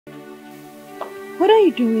What are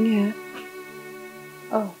you doing here?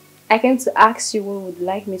 Oh, I came to ask you what would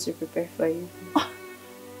like me to prepare for you.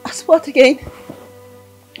 As what again?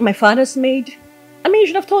 My father's maid? I mean, you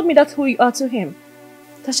should have told me that's who you are to him.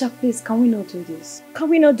 Tasha, please, can we not do this? Can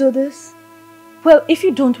we not do this? Well, if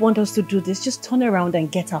you don't want us to do this, just turn around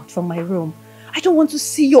and get out from my room. I don't want to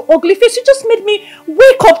see your ugly face. You just made me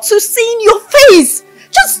wake up to seeing your face.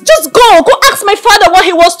 Just go. Go ask my father what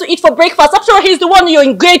he wants to eat for breakfast. I'm sure he's the one you're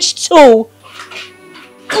engaged to.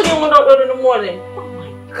 Tell me what early in the morning. Oh my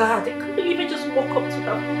God, I can't believe I just woke up to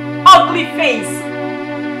that ugly face.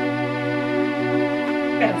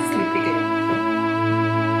 Gotta sleep again.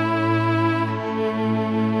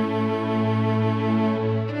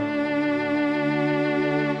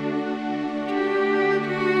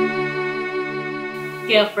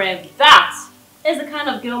 Girlfriend, that is the kind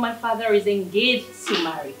of girl my father is engaged to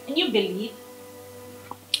marry. And you believe?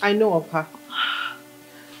 I know of her.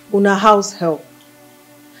 Una house help.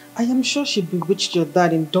 I am sure she bewitched your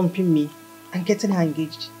dad in dumping me and getting her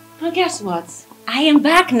engaged. Well, guess what? I am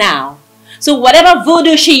back now. So whatever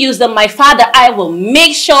voodoo she used on my father, I will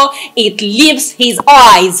make sure it leaves his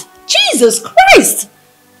eyes. Jesus Christ!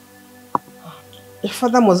 Your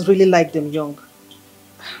father must really like them young.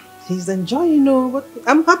 He's enjoying, you know, but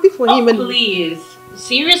I'm happy for him. Oh, please.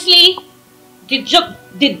 Seriously?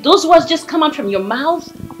 Did those words just come out from your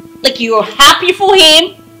mouth? Like you're happy for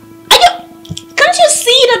him? Can't you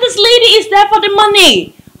see that this lady is there for the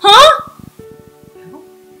money? Huh?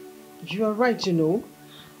 You are right, you know.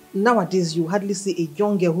 Nowadays, you hardly see a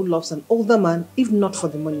young girl who loves an older man, if not for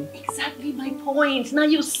the money. Exactly my point. Now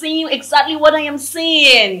you're seeing exactly what I am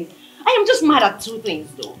saying. I am just mad at two things,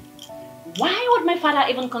 though. Why would my father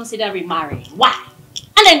even consider remarrying? Why?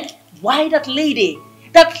 And then, why that lady?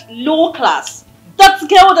 That low class? That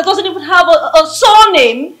girl that doesn't even have a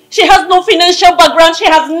surname? She has no financial background. She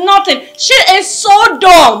has nothing. She is so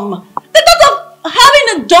dumb. The thought of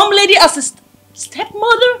having a dumb lady as a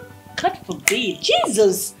stepmother? God forbid.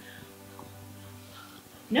 Jesus.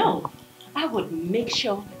 No. I would make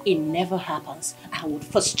sure it never happens. I would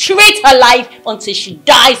frustrate her life until she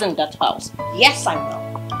dies in that house. Yes, I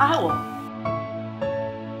will. I will.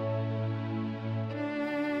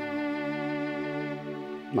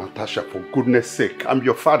 Natasha, for goodness sake, I'm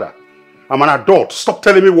your father. I'm an adult. Stop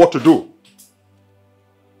telling me what to do.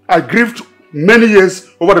 I grieved many years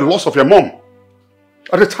over the loss of your mom.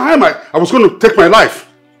 At the time, I was going to take my life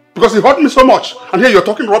because it hurt me so much. And here you're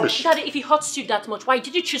talking rubbish. Daddy, if it hurts you that much, why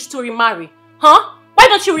did you choose to remarry? Huh? Why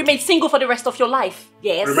don't you remain single for the rest of your life?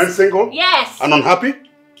 Yes. Remain single? Yes. And unhappy?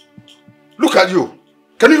 Look at you.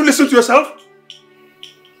 Can you listen to yourself?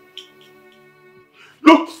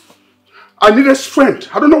 Look. I needed strength.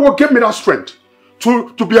 I don't know what gave me that strength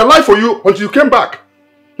to be alive for you until you came back.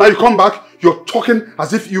 Now you come back, you're talking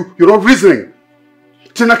as if you're not reasoning.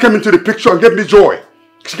 Tina came into the picture and gave me joy.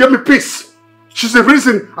 She gave me peace. She's the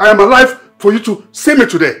reason I am alive for you to see me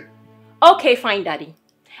today. Okay, fine, Daddy.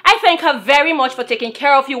 I thank her very much for taking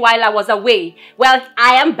care of you while I was away. Well,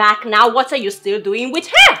 I am back now. What are you still doing with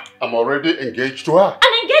her? I'm already engaged to her.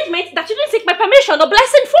 An engagement that you didn't seek my permission or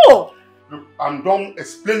blessing for. Look, I'm done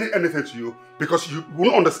explaining anything to you because you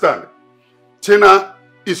won't understand. Tina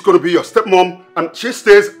is going to be your stepmom and she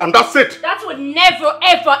stays and that's it. That would never,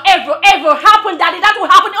 ever, ever, ever happen, Daddy. That will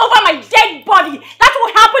happen over my dead body. That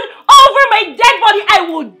will happen over my dead body. I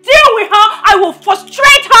will deal with her. I will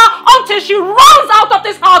frustrate her until she runs out of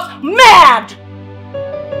this house mad.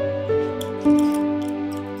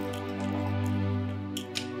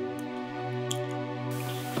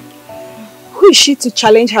 Who is she to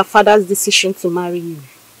challenge her father's decision to marry you?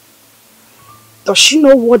 Does she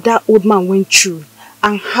know what that old man went through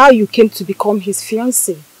and how you came to become his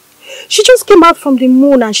fiancé? She just came out from the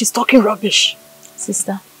moon and she's talking rubbish.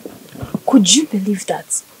 Sister, could you believe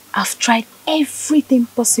that? I've tried everything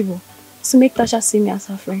possible to make Tasha see me as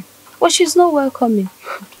her friend. But she's not welcoming.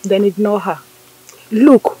 Then ignore her.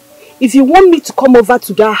 Look, if you want me to come over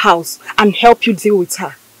to that house and help you deal with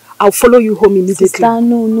her, I'll follow you home immediately. Sister,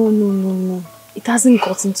 no. It hasn't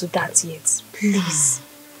gotten to that yet. Please.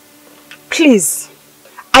 Please.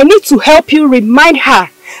 I need to help you remind her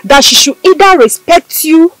that she should either respect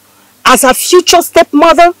you as her future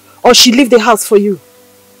stepmother or she leave the house for you.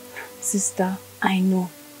 Sister, I know.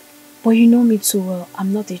 But you know me too well.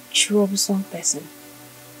 I'm not a troublesome person.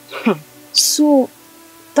 So,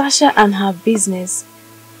 Tasha and her business,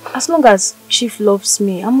 as long as Chief loves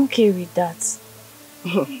me, I'm okay with that.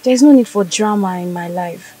 There's no need for drama in my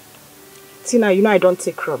life. Tina, you know I don't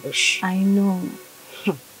take rubbish. I know.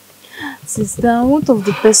 Sister, what of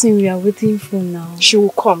the person we are waiting for now? She will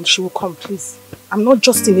come, please. I'm not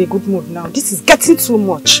just in a good mood now. This is getting too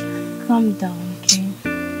much. Calm down, okay?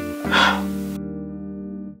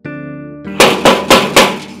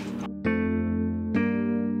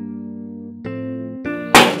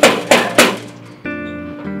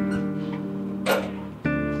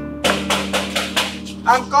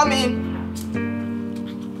 I'm coming.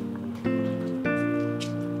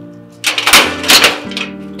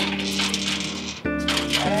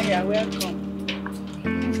 You're welcome.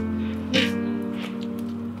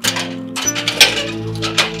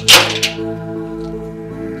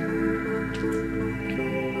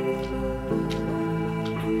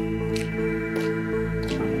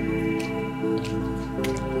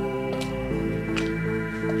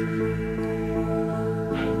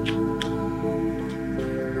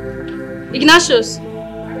 Ignatius,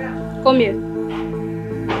 come here.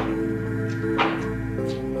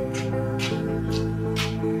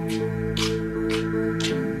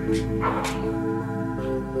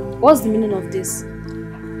 What's the meaning of this?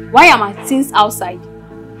 Why are my things outside?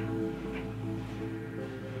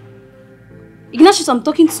 Ignatius, I'm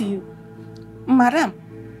talking to you. Madam.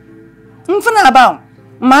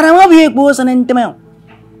 Madam, what we go on in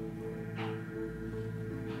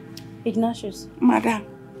Ignatius, Madam.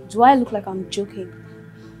 do I look like I'm joking?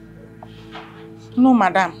 No,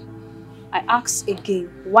 madam. I ask again,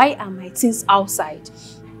 why are my things outside?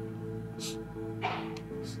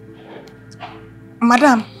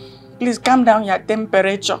 Madam, please calm down your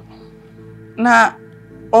temperature. Now,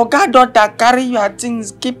 Oga daughter carry your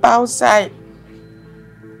things, keep outside.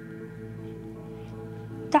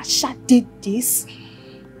 Tasha did this?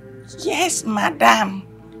 Yes, madam.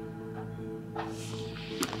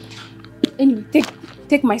 Anyway,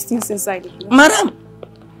 take my things inside. Madam,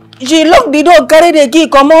 she locked the door, carry the key,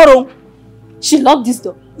 tomorrow. She locked this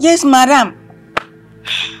door? Yes, madam.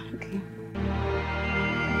 Okay.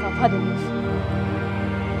 I've had enough.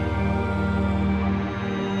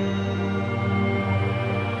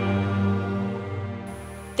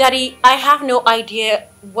 Daddy, I have no idea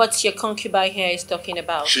what your concubine here is talking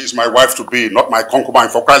about. She's my wife to be, not my concubine,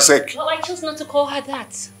 for Christ's sake. Well, I chose not to call her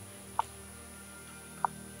that.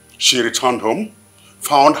 She returned home,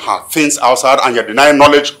 found her things outside, and you're denying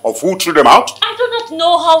knowledge of who threw them out? I do not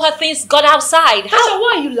know how her things got outside. Tasha,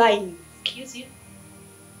 why are you lying? Excuse you?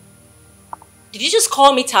 Did you just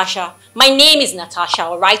call me Tasha? My name is Natasha,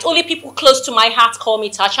 alright? Only people close to my heart call me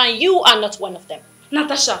Tasha, and you are not one of them.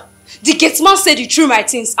 Natasha, the gate man said you threw my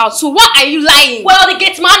things out, so why are you lying? Well, the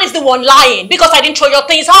gate man is the one lying because I didn't throw your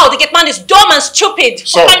things out. The gate man is dumb and stupid.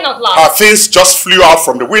 So, Why not lie? her things just flew out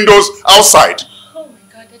from the windows outside. Oh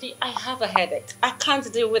my God, Daddy, I have a headache. I can't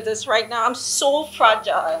deal with this right now. I'm so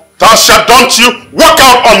fragile. Tasha, don't you walk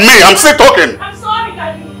out on me. I'm still talking. I'm sorry,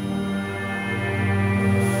 Daddy.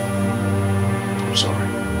 I'm sorry.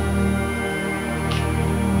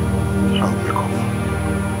 I'll make up.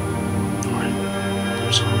 Alright.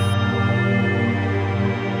 I'm sorry.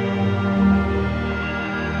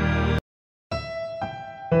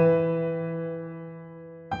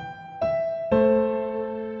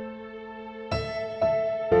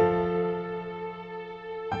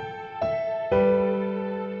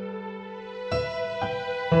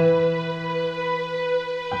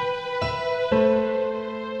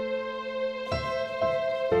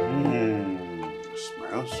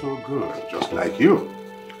 Smells so good, just like you.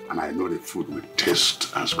 And I know the food will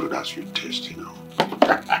taste as good as you taste, you know.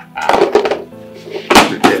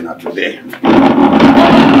 Today, not today.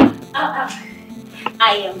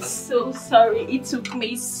 I am so sorry. It took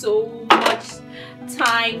me so much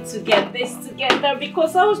time to get this together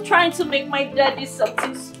because I was trying to make my daddy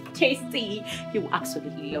something tasty. He will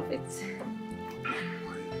absolutely love it.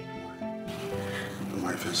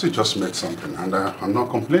 My fiancé just made something and I'm not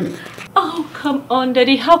complaining. Oh, come on,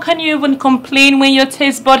 Daddy. How can you even complain when your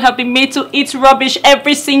taste buds have been made to eat rubbish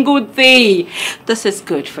every single day? This is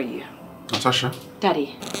good for you. Natasha?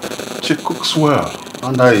 Daddy. She cooks well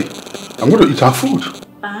and I'm going to eat her food.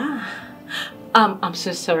 I'm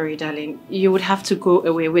so sorry, darling. You would have to go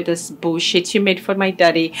away with this bullshit you made for my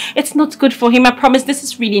daddy. It's not good for him, I promise. This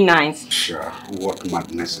is really nice. Sure, what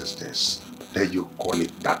madness is this? There you call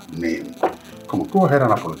it that name. Come on, go ahead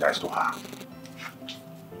and apologize to her.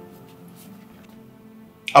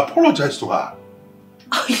 Apologize to her.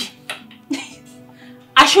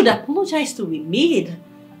 I should apologize to be maid.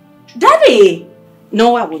 Daddy!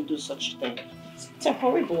 No, I won't do such a thing. It's a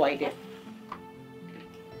horrible idea.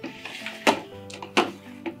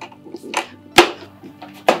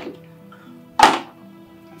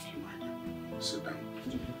 Sit down.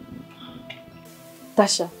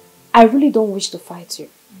 Tasha, I really don't wish to fight you.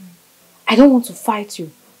 I don't want to fight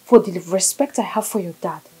you for the respect I have for your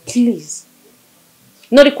dad. Please.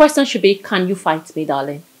 No, the question should be, can you fight me,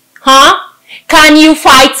 darling? Huh? Can you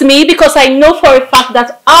fight me? Because I know for a fact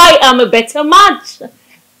that I am a better match.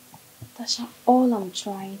 Tasha, all I'm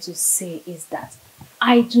trying to say is that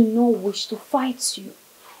I do not wish to fight you.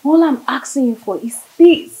 All I'm asking you for is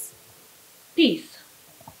peace. Peace?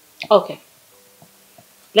 Okay.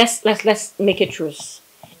 Let's make a truce.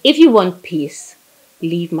 If you want peace,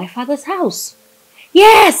 leave my father's house.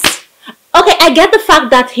 Yes! Okay, I get the fact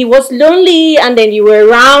that he was lonely and then you were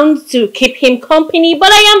around to keep him company, but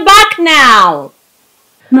I am back now.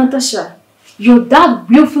 Natasha, your dad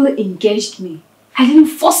willfully engaged me. I didn't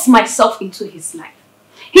force myself into his life.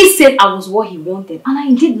 He said I was what he wanted, and I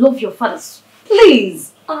indeed love your father.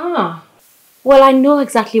 Please. Well, I know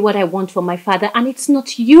exactly what I want for my father, and it's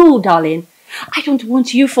not you, darling. I don't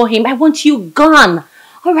want you for him. I want you gone.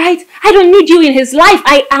 All right? I don't need you in his life.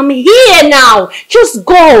 I am here now. Just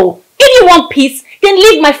go. If you want peace, then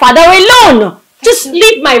leave my father alone. Just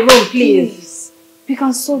leave my room, please. We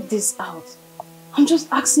can sort this out. I'm just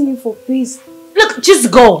asking you for peace. Look,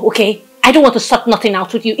 just go, okay? I don't want to sort nothing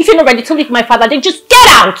out with you. If you're not ready to leave my father, then just get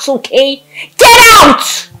out, okay? Get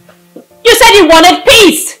out! You said you wanted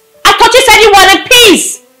peace. I thought you said you wanted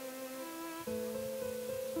peace.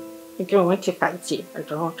 I don't want to fight you. I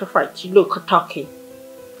don't want to fight you. Look, talking.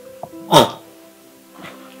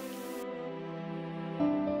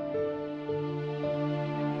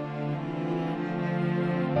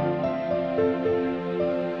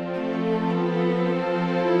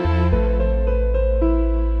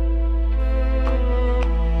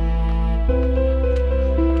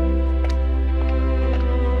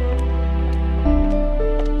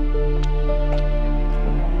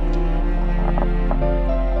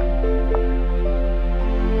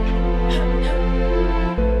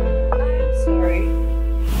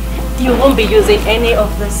 You won't be using any of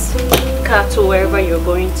this car to wherever you're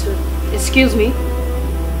going to. Excuse me?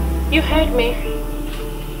 You heard me.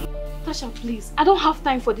 Tasha, please. I don't have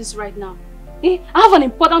time for this right now. I have an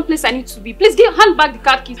important place I need to be. Please hand back the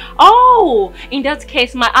car keys. Oh, in that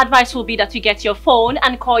case, my advice will be that you get your phone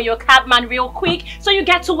and call your cabman real quick so you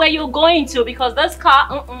get to where you're going to, because this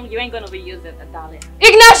car, you ain't gonna be using it, darling.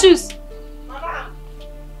 Ignatius! Madam.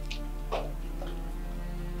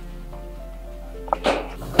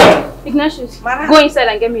 Ignatius, Madam. go inside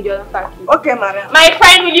and get me the other car key. Okay, madam. My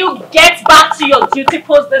friend, will you get back to your duty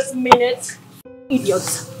post this minute? Idiot.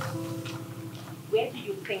 Where do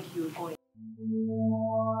you think you're going?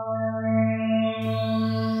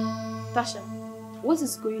 Tasha, what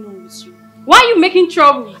is going on with you? Why are you making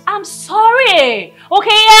trouble? I'm sorry.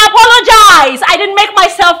 Okay, I apologize. I didn't make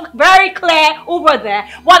myself very clear over there.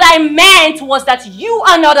 What I meant was that you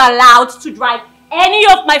are not allowed to drive any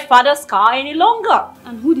of my father's car any longer.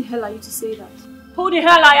 And who the hell are you to say that? Who the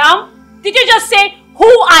hell I am? Did you just say who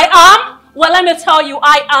I am? Well, let me tell you,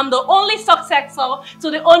 I am the only successor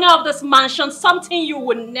to the owner of this mansion, something you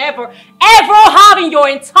would never, ever have in your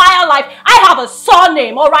entire life. I have a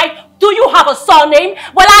surname, all right? Do you have a surname?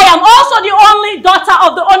 Well, I am also the only daughter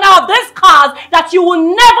of the owner of this cars that you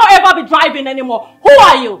will never, ever be driving anymore. Who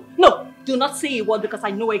are you? No. Do not say a word, because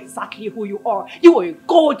I know exactly who you are. You are a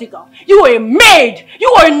gold digger. You are a maid. You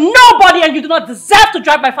are a nobody, and you do not deserve to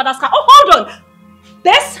drive my father's car. Oh, hold on.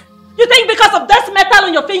 This? You think because of this metal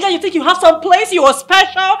on your finger, you think you have some place, you are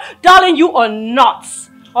special? Darling, you are not.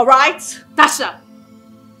 Alright? Tasha,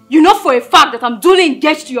 you know for a fact that I'm duly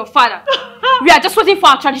engaged to your father. We are just waiting for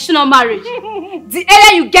our traditional marriage. The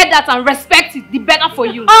earlier you get that and respect it, the better for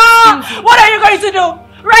you. What are you going to do?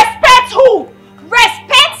 Respect who?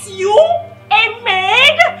 Respect you? A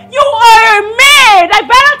maid? You are a maid! I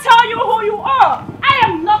better tell you who you are. I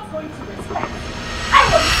am not going to respect.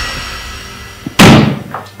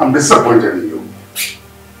 I'm disappointed in you.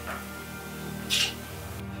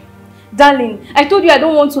 Darling, I told you I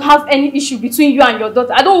don't want to have any issue between you and your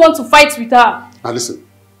daughter. I don't want to fight with her. Now listen,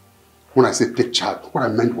 when I say take charge, what I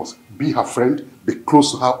meant was be her friend, be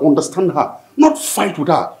close to her, understand her, not fight with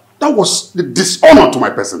her. That was the dishonor to my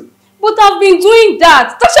person. But I've been doing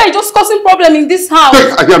that. Tasha is just causing problem in this house.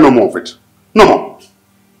 Hey, I hear no more of it. No more.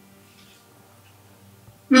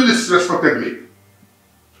 You disrespected me.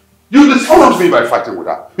 You dishonored me by fighting with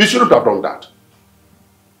her. You shouldn't have done that.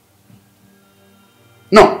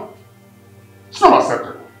 No. It's not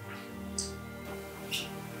acceptable.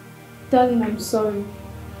 Darling, I'm sorry.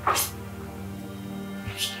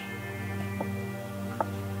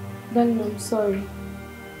 Darling, I'm sorry.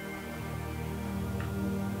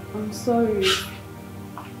 I'm sorry.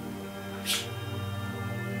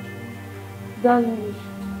 Darling,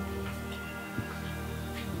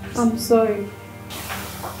 I'm sorry.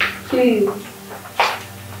 Please.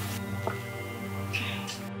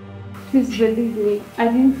 Please believe me, I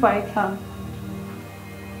didn't fight her.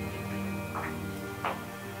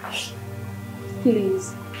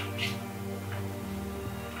 Please.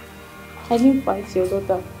 I didn't fight your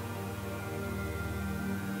daughter.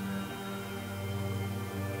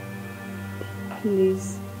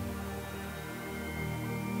 Please.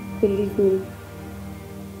 believe me.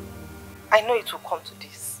 I know it will come to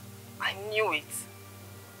this. I knew it.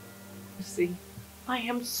 Lucy, I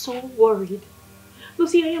am so worried.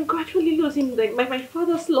 Lucy, I am gradually losing my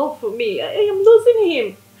father's love for me. I am losing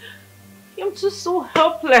him. I am just so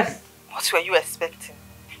helpless. What were you expecting?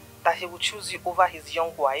 That he would choose you over his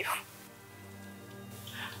young wife?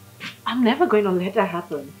 I'm never going to let that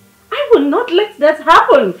happen. I will not let that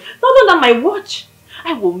happen. Not under my watch.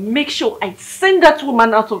 I will make sure I send that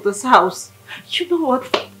woman out of this house. You know what?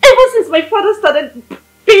 Ever since my father started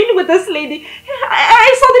being with this lady,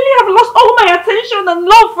 I suddenly have lost all my attention and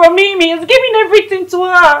love from him. He is giving everything to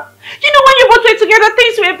her. You know, when you both were together,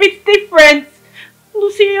 things were a bit different.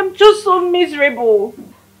 Lucy, I'm just so miserable.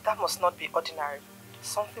 That must not be ordinary.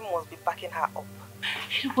 Something must be backing her up.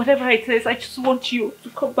 You know, whatever it is, I just want you to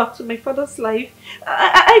come back to my father's life.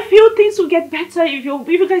 I feel things will get better if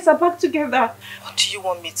you guys are back together. What do you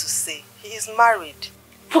want me to say? He is married.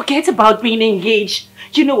 Forget about being engaged.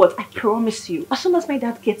 You know what? I promise you, as soon as my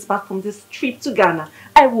dad gets back from this trip to Ghana,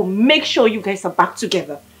 I will make sure you guys are back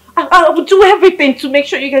together. I will do everything to make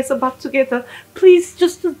sure you guys are back together. Please,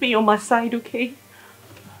 just be on my side, okay?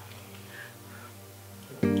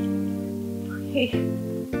 Hey.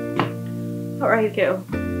 Alright, girl.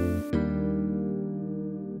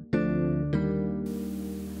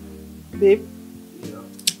 Babe? Yeah.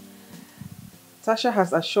 Tasha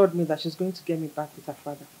has assured me that she's going to get me back with her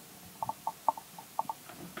father.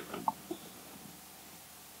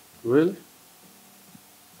 Really?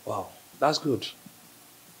 Wow, that's good.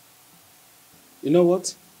 You know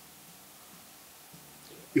what?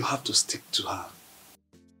 You have to stick to her.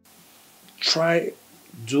 Try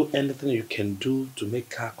do anything you can do to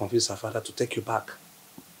make her convince her father to take you back.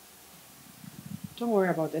 Don't worry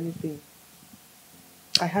about anything.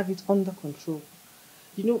 I have it under control.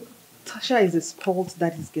 You know, Tasha is a spoiled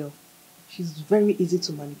daddy's girl. She's very easy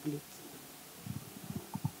to manipulate.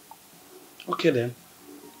 Okay then.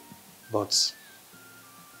 But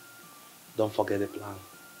don't forget the plan.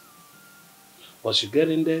 Once you get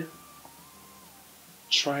in there,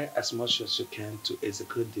 try as much as you can to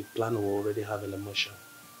execute the plan we already have in motion.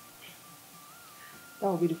 That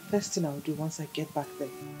will be the first thing I will do once I get back there.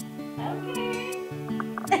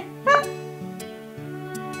 Okay.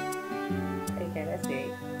 Okay, let's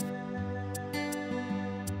see.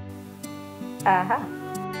 Aha.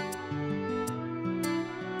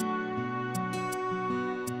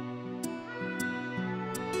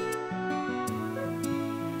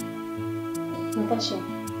 Natasha,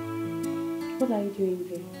 what are you doing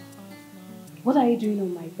there? What are you doing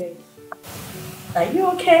on my bed? Are you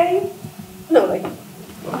okay? No, like...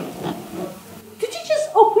 Did you just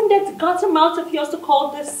open that gutter mouth of yours to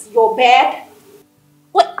call this your bed?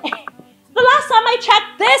 What? The last time I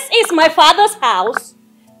checked, this is my father's house.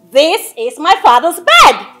 This is my father's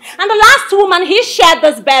bed. And the last woman he shared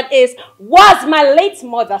this bed was my late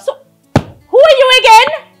mother. So, who are you again?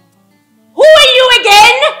 Who are you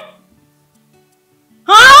again?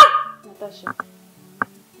 Huh? Natasha,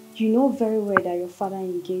 you know very well that your father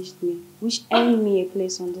engaged me, which earned me a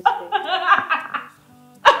place on this bed.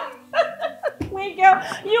 Wait, girl,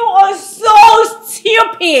 you are so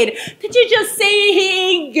stupid. Did you just say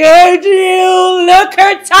he engaged you? Look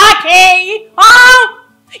at Taki. Huh?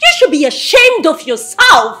 You should be ashamed of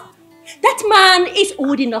yourself. That man is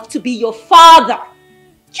old enough to be your father.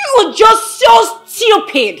 You are just so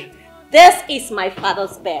stupid. This is my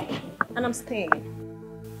father's bed, and I'm staying.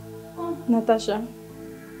 Natasha,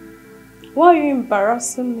 why are you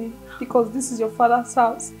embarrassing me? Because this is your father's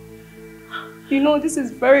house. You know, this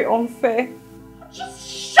is very unfair. Just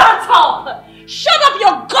shut up! Shut up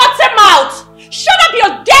your gutter mouth! Shut up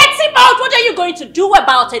your dirty mouth! What are you going to do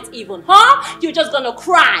about it even, huh? You're just gonna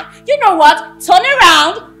cry. You know what? Turn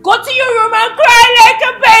around, go to your room and cry like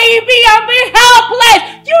a baby and be helpless.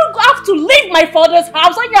 You have to leave my father's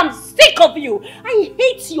house. I am sick of you. I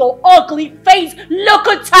hate your ugly face. Look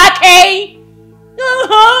at Take.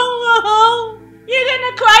 You're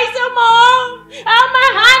gonna cry some more. My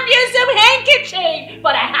hand is some handkerchief,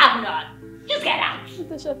 but I have none. Just get out.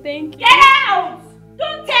 Natasha, thank you. Get out!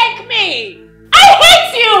 Don't take me! I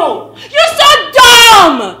hate you! You're so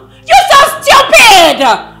dumb! You're so stupid!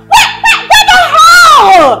 What the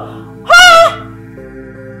hell? Huh?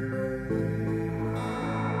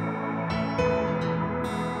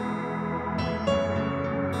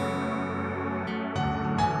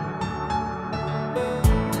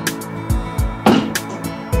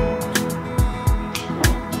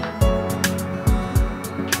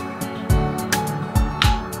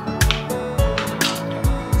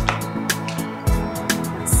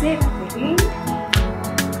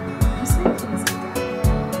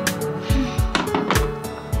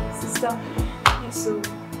 Sister, yes, so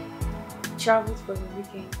traveled for the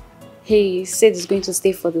weekend. He said he's going to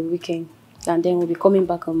stay for the weekend and then we'll be coming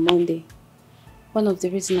back on Monday. One of the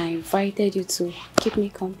reasons I invited you to keep me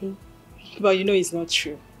company. But you know it's not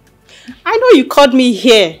true. I know you called me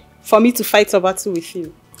here for me to fight a battle with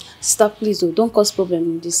you. Stop, please, though. Don't cause problem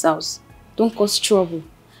in this house. Don't cause trouble.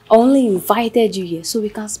 I only invited you here so we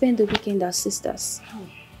can spend the weekend as sisters.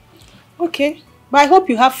 Okay, but I hope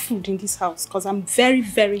you have food in this house because I'm very,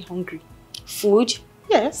 very hungry. Food?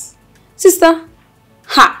 Yes. Sister,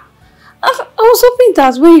 ha! I was hoping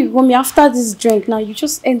that when you want me after this drink, now you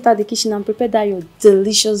just enter the kitchen and prepare that your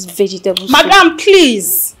delicious vegetable soup. Madam,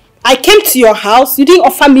 please. I came to your house, you didn't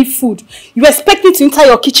offer me food. You expect me to enter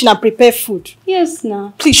your kitchen and prepare food. Yes,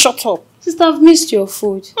 now. Please shut up. Sister, I've missed your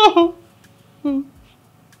food.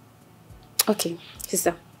 Okay,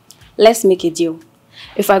 sister, let's make a deal.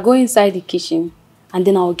 If I go inside the kitchen and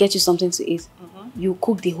then I'll get you something to eat, you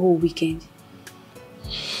cook the whole weekend.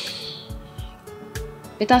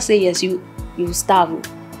 Better say yes, you starve.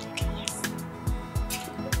 Okay, yes.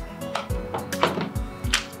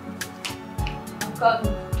 I'm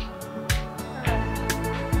coming.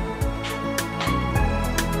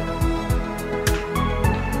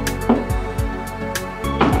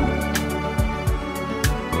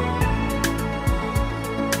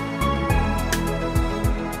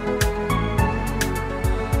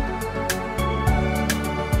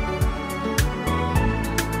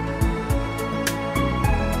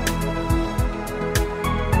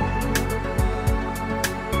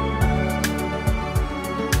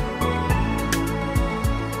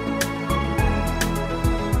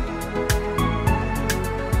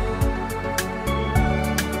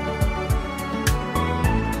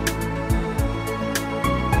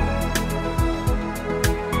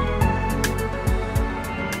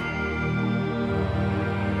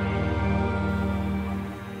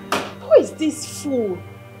 This fool.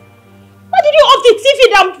 Why did you off the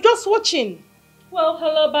TV that I'm just watching? Well,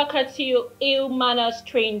 hello back at you, ill-mannered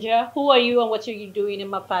stranger. Who are you and what are you doing in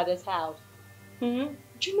my father's house? Do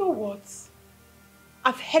you know what?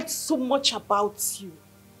 I've heard so much about you.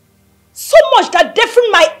 So much that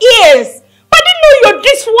deafened my ears. But I didn't know you're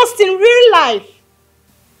this worst in real life.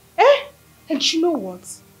 And you know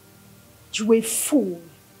what? You're a fool.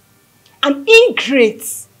 An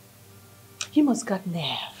ingrate. You must got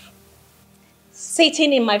nerve.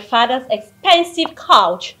 Sitting in my father's expensive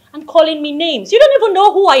couch and calling me names. You don't even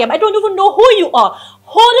know who I am. I don't even know who you are.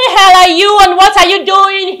 Who the hell are you and what are you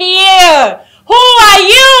doing here? Who are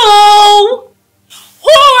you? Who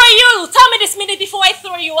are you? Tell me this minute before I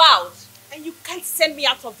throw you out. And you can't send me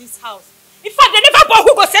out of this house. In fact, they never bought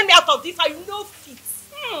who go send me out of this house. You know fit.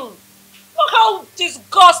 Look how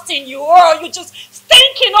disgusting you are. You're just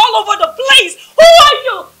stinking all over the place. Who are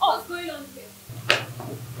you? What's going on here?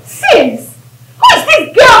 Sis! Who is this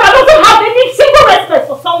girl that doesn't have any single respect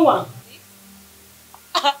for someone?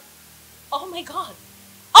 Oh my God.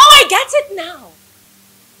 Oh, I get it now.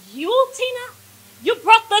 You, Tina, you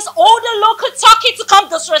brought this older local turkey to come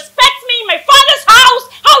disrespect me in my father's house?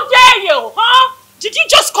 How dare you, huh? Did you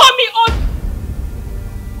just call me old?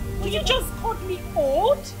 Did you just call me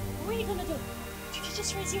old? What are you gonna do? Did you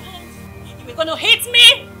just raise your hands? You were gonna hit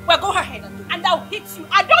me? Well, go ahead and do it. And I'll hit you.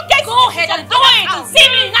 I don't get Go ahead and do it. See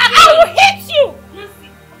me now. I will hit you.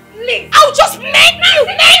 Please. I'll just make you.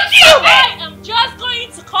 I am just going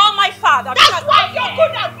to call my father. That's what you're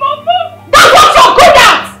good at, Momo. That's what you're good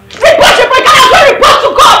at. Report your break. I have to report to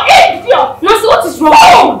God. Idiot. Nancy, what is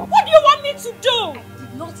wrong? What do you want me to do? I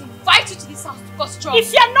did not invite you to this house to cause trouble.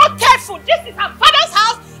 If you're not careful, this is her father's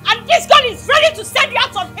house, and this girl is ready to send you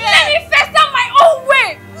out of here. Let me face down my own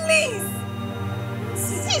way, please.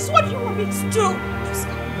 Sis, what do you want me to do? Just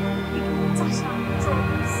come. Tasha,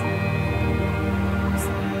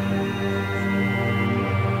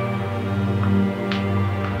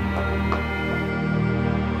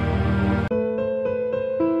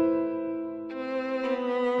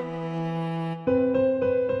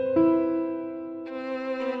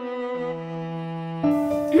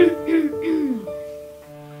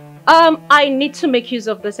 I need to make use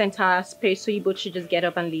of this entire space, so you both should just get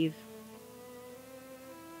up and leave.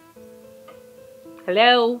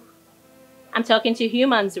 Hello? I'm talking to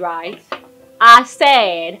humans, right? I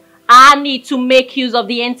said I need to make use of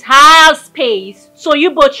the entire space, so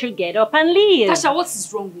you both should get up and leave. Tasha, what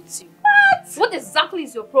is wrong with you? What? What exactly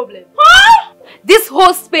is your problem? Huh? This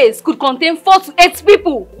whole space could contain 4 to 8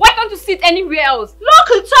 people. Why can't you sit anywhere else?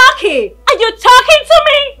 Local talkie! Are you talking to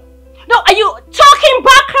me? No, are you talking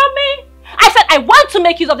back at me? I said I want to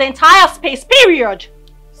make use of the entire space, period.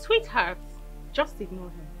 Sweetheart, just ignore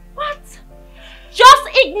her. What? Just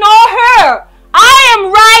ignore her! I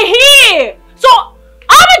am right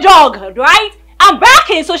period, right? I'm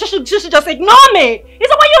backing, so she should just ignore me. Is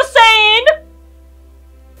that what you're saying?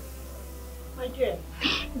 My dear,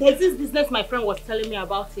 there's this business my friend was telling me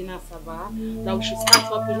about in Asaba that we should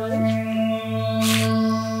start up, you know?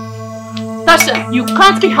 Tasha, you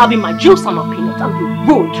can't keep having my juice and my peanuts and be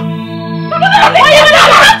rude. No, why you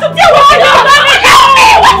have to deal with it?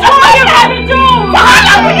 What's wrong you have to do?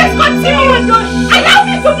 Allow me to continue with this. Allow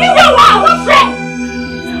me to be your one. What's wrong?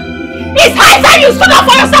 It's high time you stood up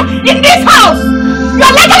for yourself in this house. You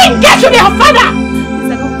are legally engaged with your father.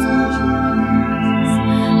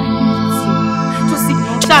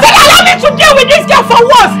 Then allow me to deal with this girl for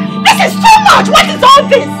once. This is too much. What is all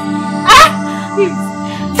this? Huh? Please.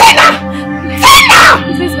 Tina! Tina!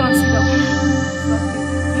 Please go and sit down.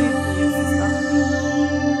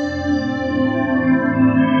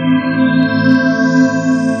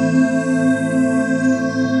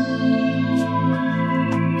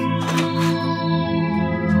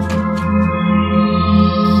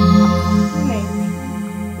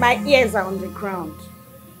 My ears are on the ground.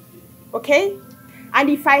 Okay? And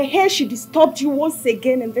if I hear she disturbed you once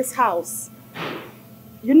again in this house,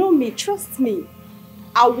 you know me, trust me.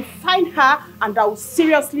 I will find her and I will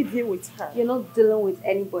seriously deal with her. You're not dealing with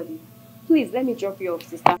anybody. Please, let me drop you off,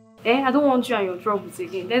 sister. I don't want you and your troubles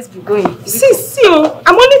again. Let's be going. See,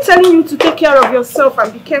 I'm only telling you to take care of yourself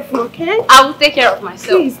and be careful, okay? I will take care of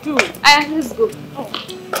myself. Please do. Let's go. Oh.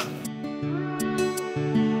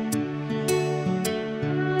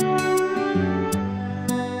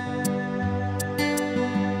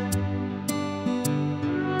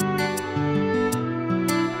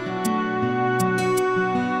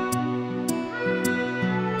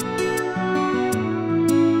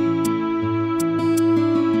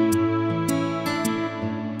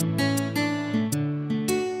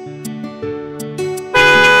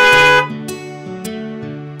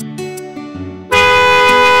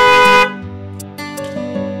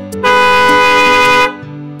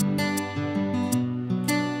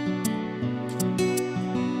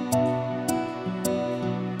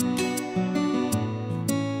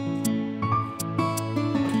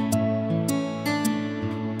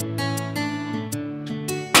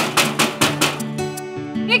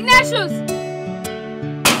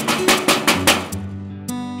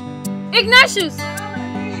 Ignatius!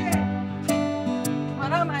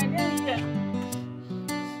 Madam, I didn't hear.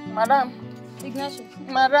 Madam. Ignatius.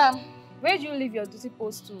 Madam. Where did you leave your duty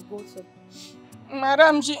post to go to?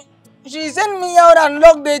 Madam, she sent me out and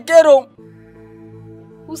locked the gate.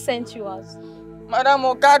 Who sent you out? Madam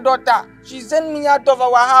Oka's daughter. She sent me out of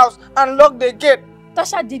our house and locked the gate.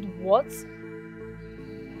 Tasha did what?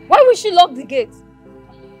 Why would she lock the gate?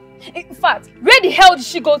 In fact, where the hell did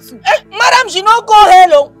she go to? Madam, she no go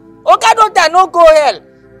hell. Oka's daughter no go hell.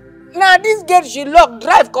 Now this gate she lock,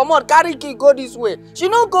 drive, come on, carry key, go this way. She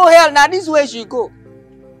no go hell, now this way she go.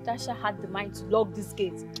 Tasha had the mind to lock this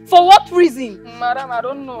gate. For what reason? Madam, I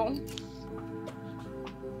don't know.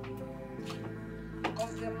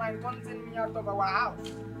 Because the man can't send me out of our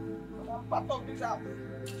house. I'm part of this house.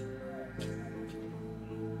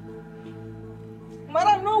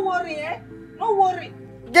 Madam, no worry, No worry.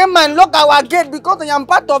 Get man, lock our gate because I am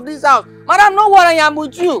part of this house. Madam, no worry, I am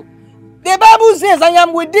with you. The Bible says I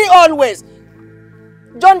am with thee always.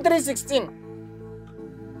 John 3:16.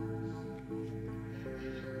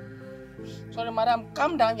 Sorry, madam,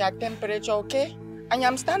 calm down your temperature, okay? I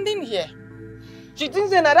am standing here. She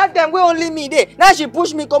thinks that that time we only me there. Now she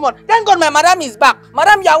push me, come on. Thank God my madam is back.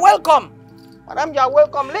 Madam, you are welcome. Madam, you are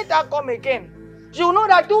welcome. Let her come again. She will know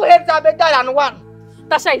that 2 heads are better than 1.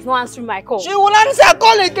 Tasha is not answering my call. She will answer,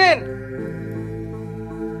 call again.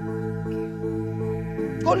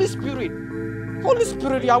 Holy Spirit,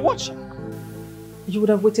 you are watching. You would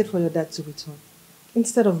have waited for your dad to return,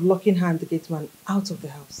 instead of locking her and the gate man out of the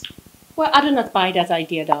house. Well, I do not buy that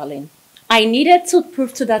idea, darling. I needed to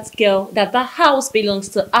prove to that girl that the house belongs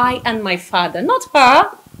to I and my father, not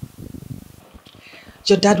her.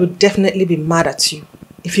 Your dad would definitely be mad at you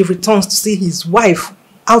if he returns to see his wife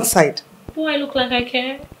outside. Do I look like I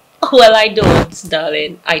care? Well, I don't,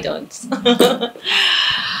 darling. I don't.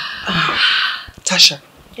 Tasha.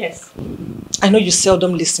 Yes. I know you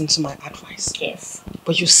seldom listen to my advice. Yes.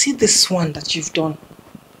 But you see this one that you've done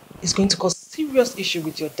is going to cause serious issue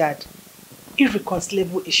with your dad.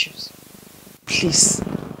 Irreconcilable issues. Please,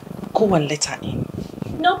 go and let her in.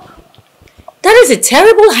 Nope. That is a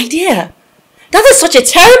terrible idea. That is such a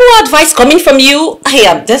terrible advice coming from you. I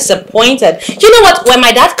am disappointed. You know what? When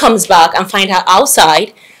my dad comes back and find her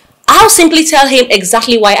outside, I'll simply tell him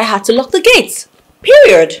exactly why I had to lock the gates.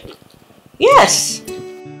 Period. Yes.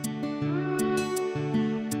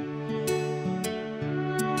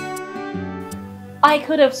 I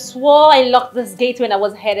could have swore I locked this gate when I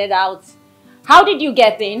was headed out. How did you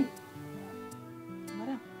get in?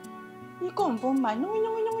 Madam, you come from my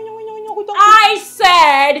I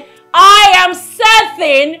said, I am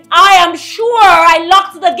certain, I am sure I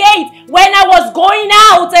locked the gate when I was going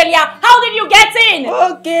out earlier. How did you get in?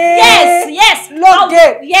 Okay. Yes. Lock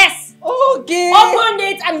gate. Yes. Okay. Open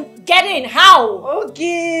it and get in. How?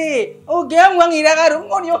 Okay. Okay, I'm going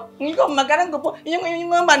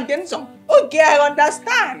Okay, I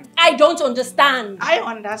understand. I don't understand. I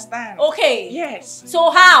understand. Okay. Yes. So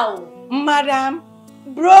how? Madam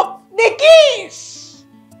broke the keys.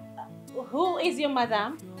 Who is your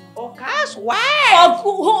madam? Oka's wife.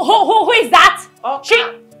 Who is that?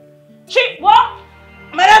 Okay. She what?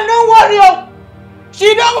 Madam, don't worry.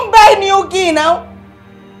 She don't buy new key now.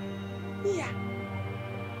 Yeah.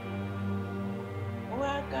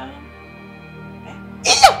 Welcome.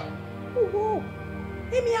 Oh,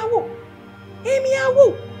 Amy awo.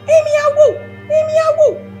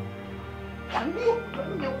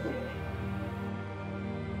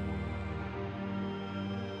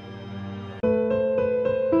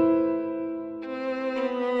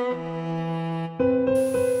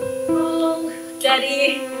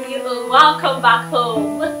 Daddy, you're welcome back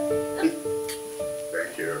home.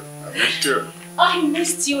 Thank you. I missed you. I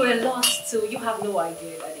missed you a lot too. You have no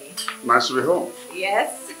idea, Daddy. Nice to be home.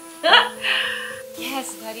 Yes.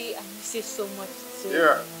 Yes, Daddy, I miss you so much too.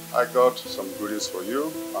 Yeah, I got some goodies for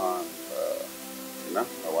you and Tina,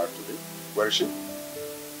 my wife today. Where is she?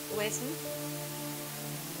 Where's he?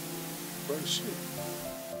 Where is she?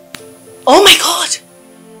 Oh my God!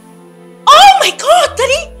 Oh my God,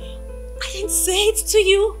 Daddy! I didn't say it to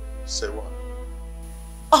you. Say what?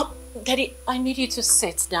 Oh, Daddy, I need you to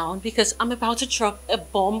sit down because I'm about to drop a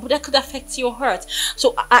bomb that could affect your heart.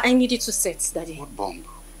 So I need you to sit, Daddy. What bomb?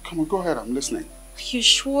 Come on, go ahead, I'm listening. Are you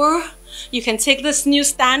sure? You can take this new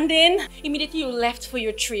stand in? Immediately you left for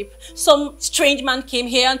your trip, some strange man came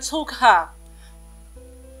here and took her.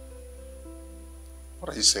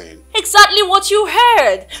 What are you saying? Exactly what you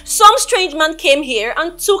heard. Some strange man came here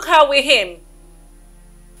and took her with him.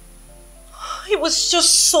 It was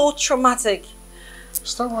just so traumatic.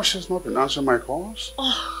 Is that why she's not been answering my calls?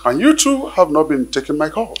 Oh. And you two have not been taking my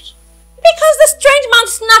calls? Because the strange man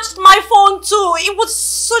snatched my phone too. It was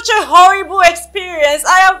such a horrible experience.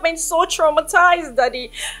 I have been so traumatized,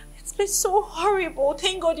 Daddy. It's been so horrible.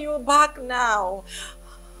 Thank God you're back now.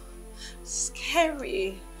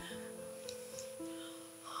 Scary.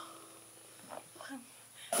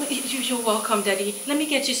 You're welcome, Daddy. Let me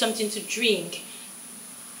get you something to drink.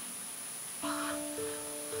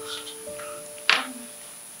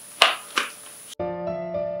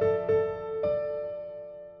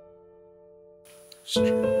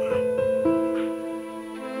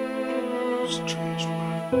 Strange man.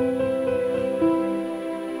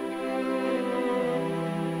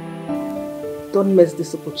 Don't mess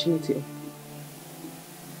this opportunity up.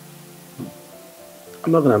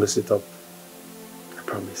 I'm not gonna mess it up. I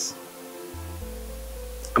promise.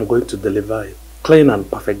 I'm going to deliver a clean and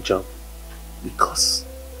perfect job because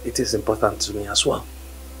it is important to me as well.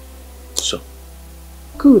 So.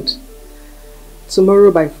 Good.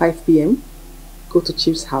 Tomorrow by 5 p.m. go to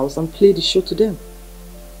Chief's house and play the show to them.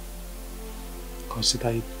 Consider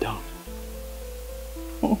it done.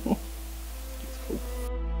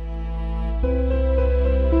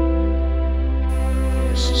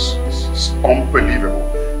 This is unbelievable.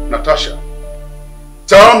 Natasha,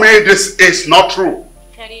 tell me this is not true.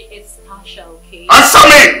 Daddy, it's Tasha, okay? Answer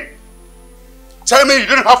me! Tell me you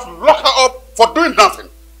didn't have to lock her up for doing nothing.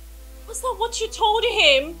 Was that what you told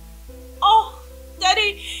him? Oh,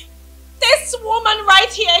 Daddy, this woman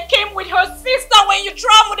right here came with her sister when you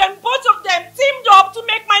traveled and both of them teamed up to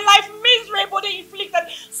make my life miserable. They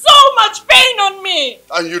inflicted so much pain on me.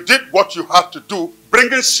 And you did what you had to do,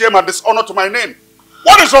 bringing shame and dishonor to my name.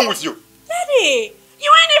 What is wrong with you? Daddy,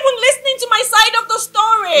 you ain't even listening to my side of the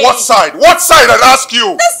story. What side? What side, I ask you?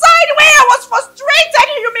 The side where I was frustrated,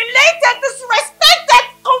 humiliated, disrespected,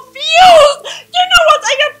 confused. You know what?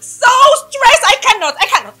 I am so stressed. I cannot.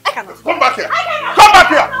 Come back here. Come back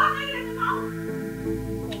here.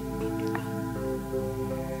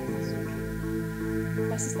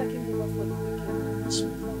 My sister came over for the weekend. She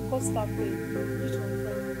forgot that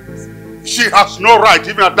pain. She has no right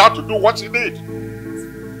even at that to do what she did.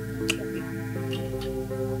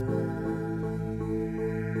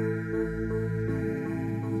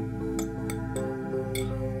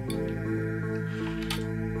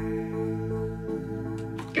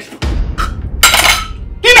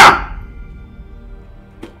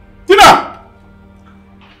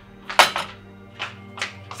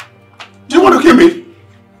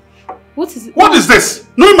 What is it? What is this?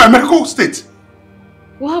 Knowing my medical state.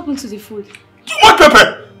 What happened to the food? Too much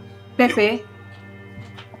pepper. Pepper?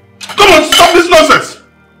 Come on, stop this nonsense.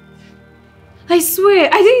 I swear,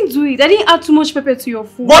 I didn't do it. I didn't add too much pepper to your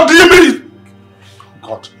food. What do you mean?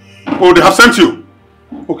 God. Oh, they have sent you.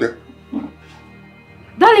 Okay.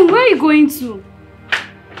 Darling, where are you going to?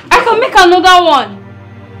 I can make another one.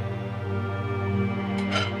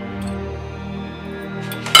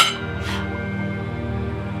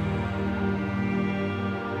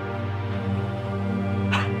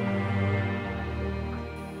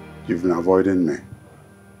 You've been avoiding me.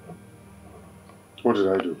 What did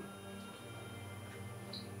I do?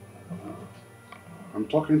 I'm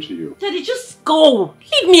talking to you. Daddy, just go.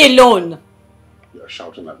 Leave me alone. You're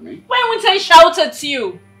shouting at me. Why won't I shout at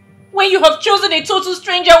you? When you have chosen a total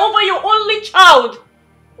stranger over your only child.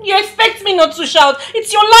 You expect me not to shout.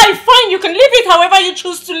 It's your life. Fine, you can live it however you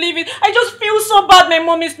choose to live it. I just feel so bad my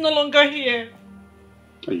mom is no longer here.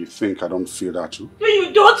 And you think I don't feel that too? No,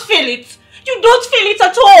 you don't feel it. You don't feel it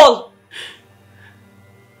at all.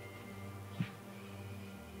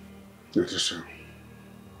 Natasha,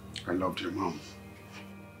 I loved your mom.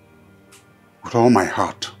 With all my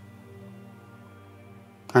heart.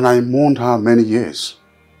 And I mourned her many years.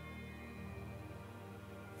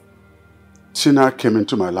 Tina came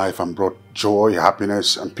into my life and brought joy,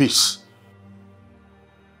 happiness, and peace.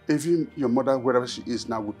 Even your mother, wherever she is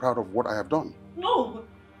now, will be proud of what I have done. No.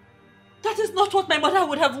 That is not what my mother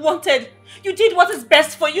would have wanted. You did what is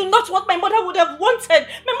best for you, not what my mother would have wanted.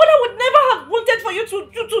 My mother would never have wanted for you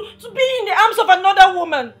to be in the arms of another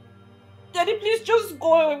woman. Daddy, please just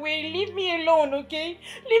go away. Leave me alone, okay?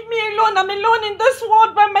 Leave me alone. I'm alone in this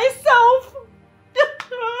world by myself.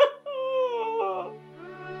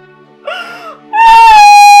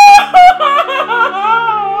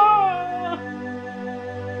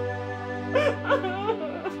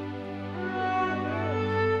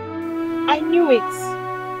 I knew it.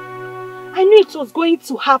 I knew it was going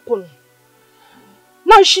to happen.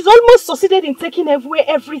 Now she's almost succeeded in taking away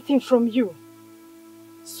everything from you.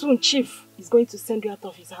 Soon Chief is going to send you out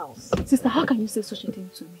of his house. Sister, how can you say such a thing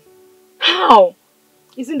to me? How?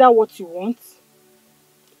 Isn't that what you want?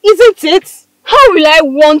 Isn't it? How will I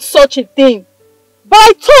want such a thing? But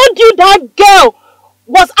I told you that girl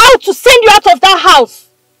was out to send you out of that house.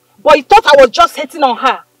 But you thought I was just hitting on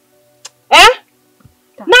her. Eh?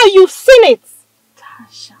 Now you've seen it.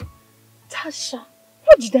 Tasha,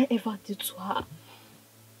 what did I ever do to her?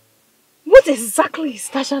 What exactly is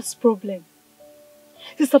Tasha's problem?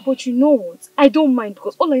 Sister, but you know what? I don't mind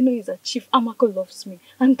because all I know is that Chief Amako loves me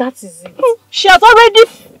and that is it. She has already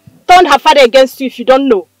turned her father against you if you don't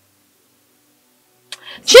know.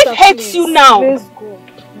 Chief hates you now. Let's go.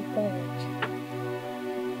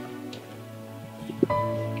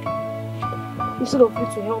 Instead of you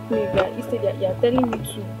to help me, instead you're telling me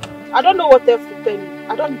to. I don't know what else to tell you.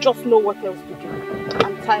 I don't just know what else to do.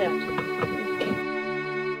 I'm tired.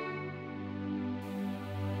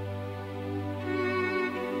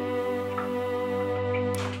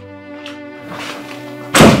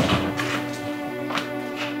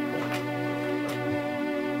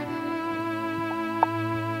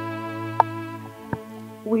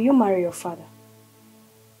 Will you marry your father?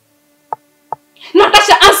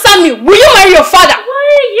 Natasha, answer me! Will you marry your father?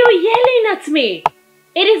 Why are you yelling at me?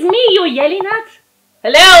 It is me you're yelling at?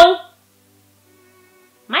 Hello?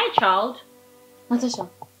 My child? Natasha,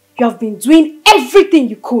 you have been doing everything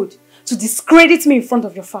you could to discredit me in front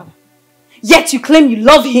of your father. Yet you claim you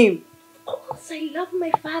love him. Of course I love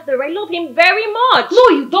my father. I love him very much. No,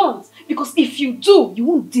 you don't. Because if you do, you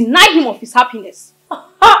won't deny him of his happiness.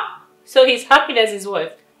 So his happiness is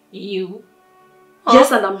what? You? Huh?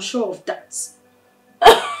 Yes, and I'm sure of that.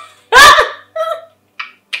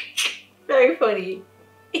 Very funny.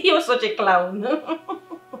 He was such a clown.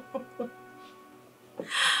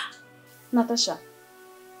 Natasha,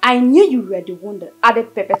 I knew you were the one that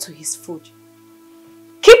added pepper to his food.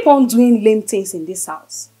 Keep on doing lame things in this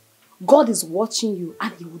house. God is watching you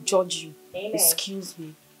and he will judge you. Amen. Excuse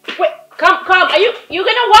me. Wait, come. Are you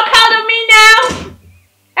gonna walk out of me now?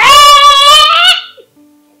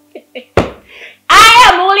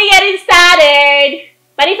 I am only getting started.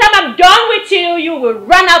 By the time I'm done with you, you will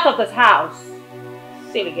run out of this house.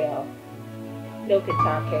 Silly girl. Look at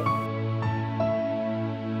talking.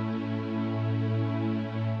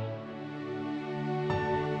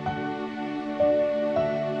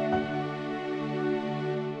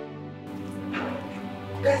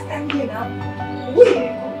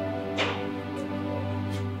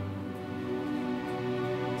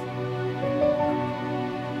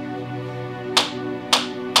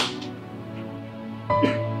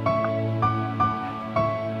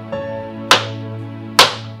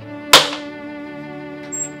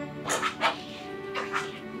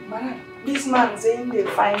 man saying they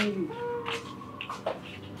find you.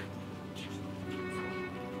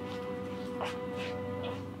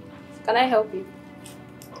 Can I help you?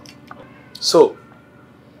 So,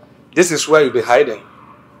 this is where you'll be hiding.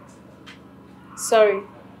 Sorry.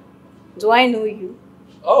 Do I know you?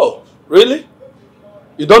 Oh, really?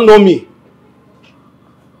 You don't know me?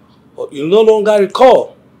 But you no longer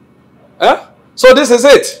recall? Huh? So this is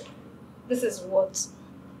it? This is what?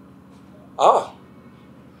 Ah.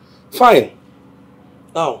 Fine.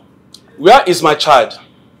 Now, where is my child?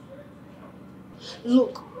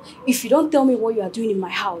 Look, if you don't tell me what you are doing in my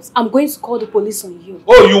house, I'm going to call the police on you.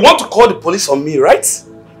 Oh, you want to call the police on me, right?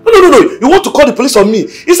 No. You want to call the police on me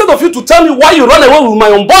instead of you to tell me why you run away with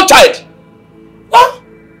my unborn child. Huh?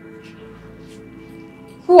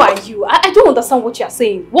 Who are you? I don't understand what you are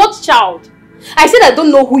saying. What child? I said I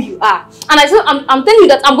don't know who you are. And I said I'm telling you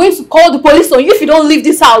that I'm going to call the police on you if you don't leave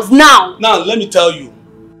this house now. Now, let me tell you.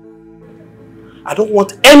 I don't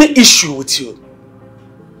want any issue with you.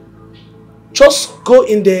 Just go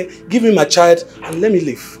in there, give me my child, and let me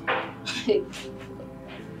leave.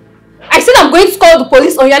 I said I'm going to call the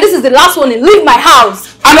police on you, and this is the last one, and leave my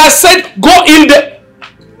house. And I said go in there.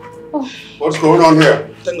 Oh. What's going on here?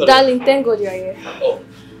 Darling, thank God you are here. Oh.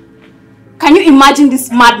 Can you imagine this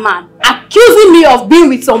madman accusing me of being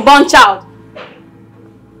with some born child?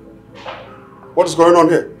 What is going on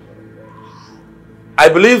here? I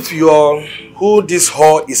believe you're who this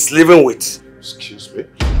whore is living with. Excuse me?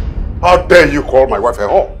 How dare you call my wife a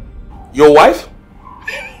whore? Your wife?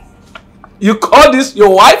 You call this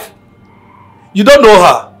your wife? You don't know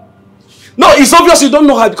her. No, it's obvious you don't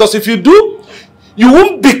know her, because if you do, you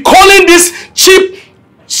won't be calling this cheap,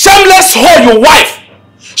 shameless whore your wife.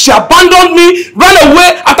 She abandoned me, ran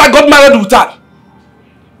away after I got married with her.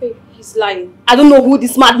 Hey, he's lying. I don't know who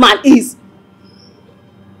this madman is.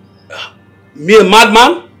 Me a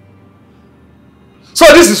madman? So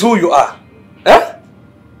this is who you are. Eh?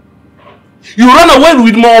 You ran away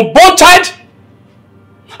with my unborn child?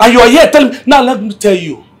 And you are here telling me, now let me tell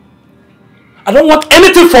you. I don't want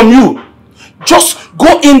anything from you. Just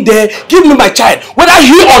go in there, give me my child. Whether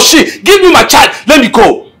he or she, give me my child, let me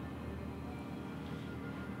go.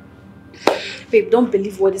 Babe, don't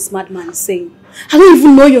believe what this madman is saying. I don't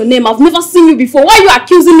even know your name. I've never seen you before. Why are you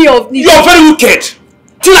accusing me of this? You're very wicked.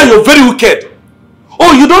 Tina, you're very wicked.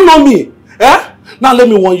 Oh, you don't know me. Eh? Now let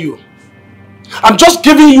me warn you. I'm just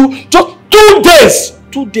giving you just 2 days.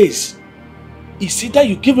 2 days. It's either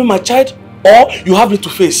you give me my child or you have it to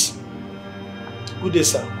face. Good day,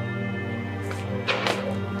 sir.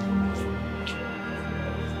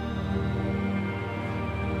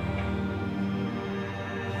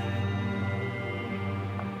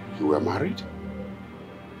 You were married?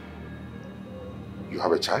 You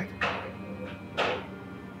have a child?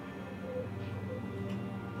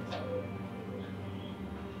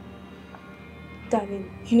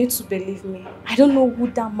 Darling, you need to believe me. I don't know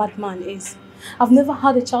who that madman is. I've never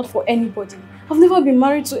had a child for anybody. I've never been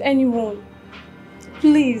married to anyone.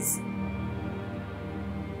 Please.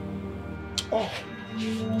 Oh.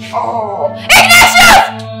 Oh.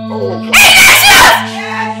 Ignatius! Oh. Ignatius!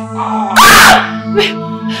 Oh!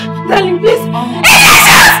 Darling, please.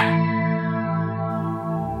 Ignatius!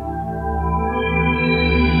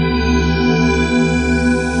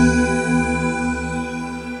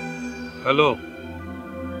 Hello.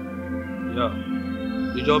 Yeah,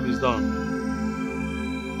 the job is done.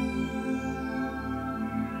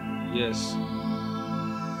 Yes.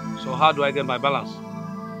 So how do I get my balance?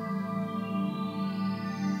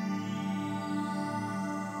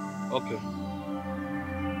 Okay.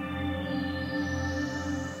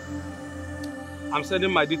 I'm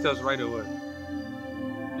sending my details right away.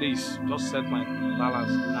 Please, just set my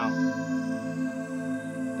balance now.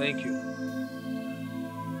 Thank you.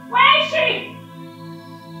 Where is she?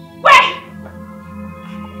 Where?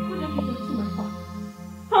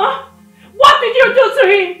 Huh? What did you do to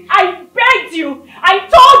him? I begged you. I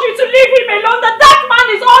told you to leave him alone. That man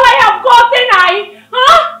is all I have gotten.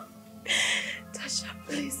 Huh? Tasha,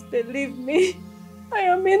 please believe me. I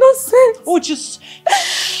am innocent. Oh, just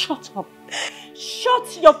shut up.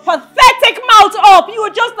 Shut your pathetic mouth up. You are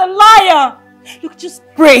just a liar. Look, just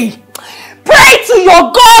pray. Pray to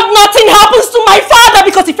your God nothing happens to my father,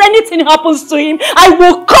 because if anything happens to him, I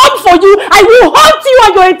will come for you. I will hunt you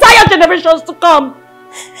and your entire generations to come.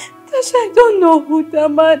 Tasha, I don't know who that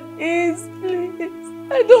man is, please.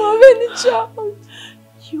 I don't have any child.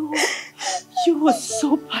 You are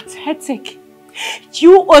so pathetic.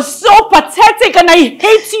 You are so pathetic, and I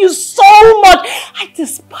hate you so much. I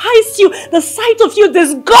despise you. The sight of you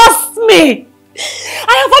disgusts me.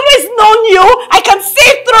 I have always known you. I can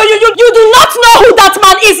see through you. You do not know who that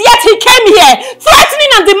man is, yet he came here,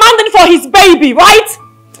 threatening and demanding for his baby, right?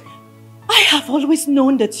 I have always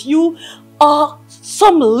known that you are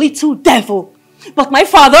some little devil. But my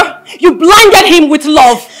father, you blinded him with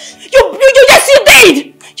love. Yes, you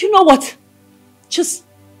did. You know what? Just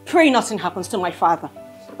pray nothing happens to my father.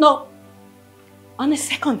 No, on a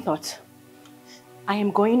second thought, I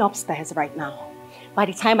am going upstairs right now. By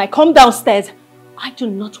the time I come downstairs, I do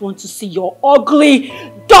not want to see your ugly,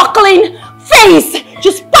 duckling face.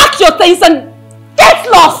 Just pack your things and get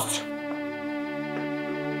lost.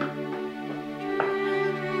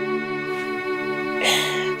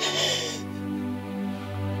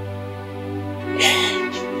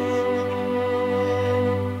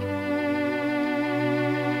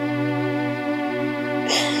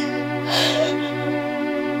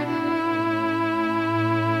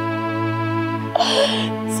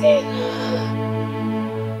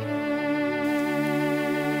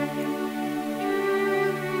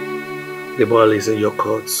 The ball is in your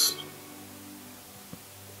courts.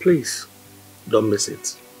 Please, don't miss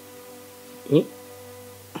it.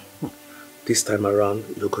 This time around,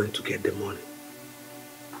 you're going to get the money.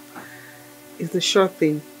 It's the sure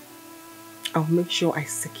thing. I'll make sure I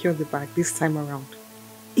secure the bag this time around.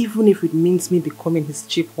 Even if it means me becoming his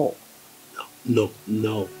chief whore.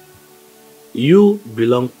 No. You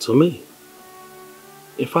belong to me.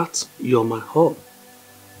 In fact, you're my whore.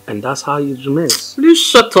 And that's how it remains. Please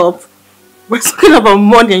shut up. We're talking about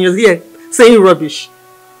money and you're here saying rubbish.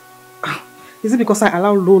 Is it because I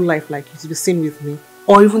allow low life like you to be seen with me?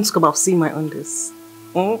 Or even talk about seeing my unders?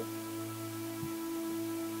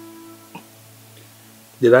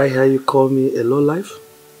 Did I hear you call me a low life?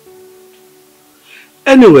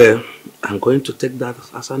 Anyway, I'm going to take that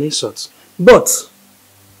as an insult. But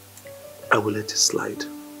I will let it slide.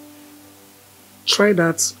 Try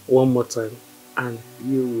that one more time and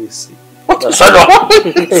you will see. Shut up!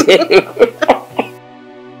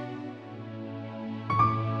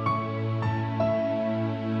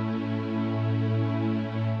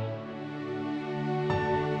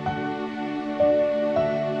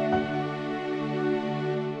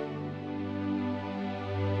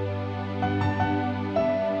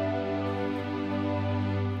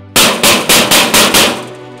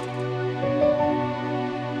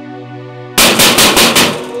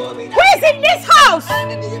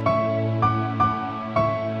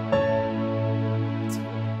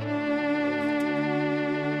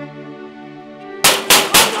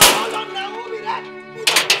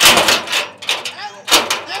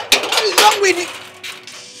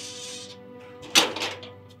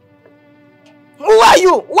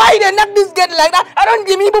 Why they knock this gate like that? I don't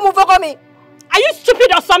give me move for me. Are you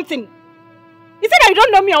stupid or something? You said that you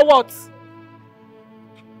don't know me or what?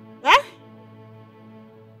 Eh?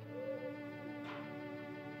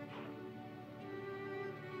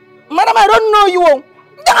 Madam, I don't know you.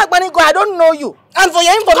 I don't know you. And for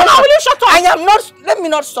your information, will you shut up? I am not, let me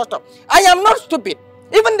not shut up. I am not stupid.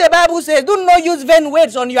 Even the Bible says, do not use vain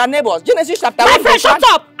words on your neighbors. Genesis chapter 1. My friend, shut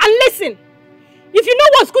up and listen. If you know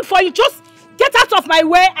what's good for you, just get out of my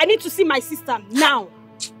way. I need to see my sister now.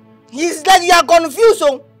 It's like you are confused,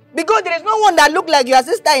 because there is no one that looks like your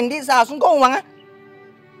sister in this house. What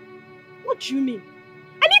do you mean?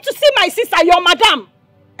 I need to see my sister, your madam.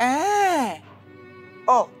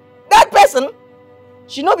 Oh, that person,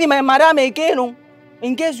 she not be my madam again,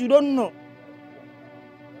 in case you don't know.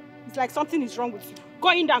 It's like something is wrong with you. Go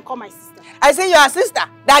in there and call my sister. I say your sister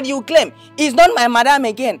that you claim is not my madam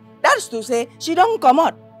again. That's to say, she don't come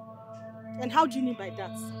out. And how do you mean by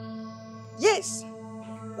that? Yes.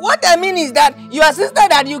 What I mean is that your sister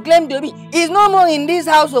that you claim to be is no more in this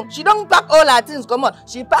household. She don't pack all her things, come on.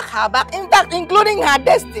 She pack her bag, in fact, including her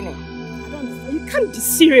destiny. I don't understand. You can't be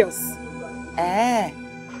serious.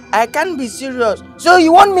 I can't be serious. So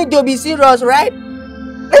you want me to be serious, right?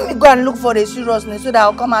 Let me go and look for the seriousness so that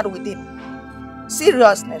I'll come out with it.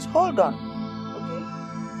 Seriousness. Hold on. Okay?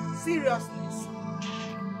 Seriousness.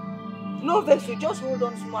 No vex, you just hold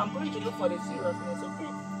on small. I'm going to look for the seriousness, okay?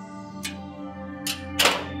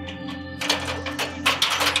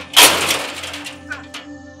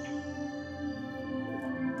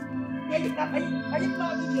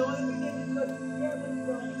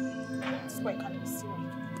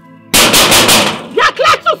 You're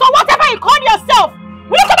Cletus or whatever you call yourself!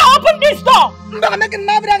 Will you come and open this door? I'm making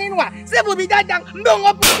my brother in one. Say will be that down. Don't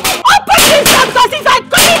open this door because if I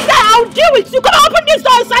come in there, I'll deal with you. Come and open this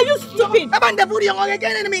door. Are you stupid? I'm the food young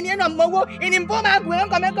again in a minute. I'm more in informal. I'm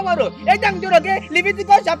coming tomorrow.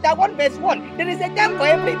 Leviticus chapter 1 verse 1. There is a time for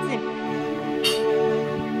everything.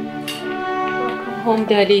 Welcome home,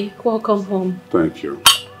 Daddy. Welcome home. Thank you.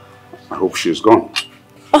 I hope she's gone.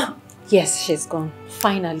 Yes, she's gone.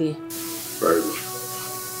 Finally. Very good.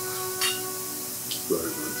 Very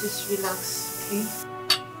good. Just relax, okay?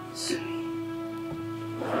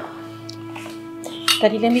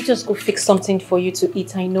 Daddy, let me just go fix something for you to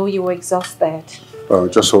eat. I know you were exhausted.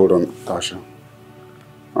 Just hold on, Tasha.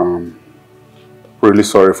 Really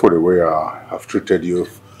sorry for the way I have treated you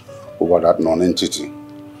over that non-entity.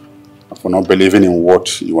 And for not believing in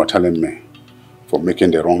what you were telling me. For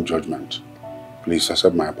making the wrong judgment. Please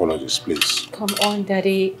accept my apologies, please. Come on,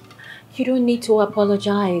 Daddy. You don't need to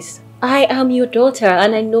apologize. I am your daughter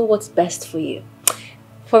and I know what's best for you.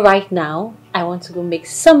 For right now, I want to go make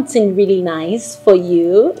something really nice for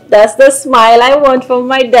you. That's the smile I want from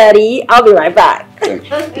my daddy. I'll be right back.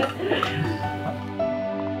 Thank you.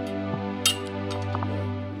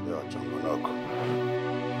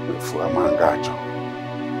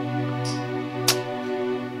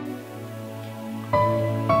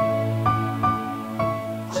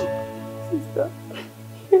 Sister,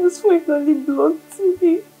 he has finally blocked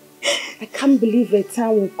me. I can't believe a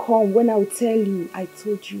time will come when I will tell you I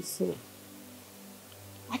told you so.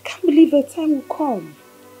 I can't believe a time will come.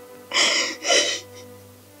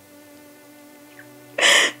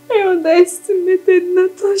 I underestimated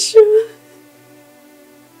Natasha.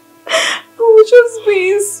 I was just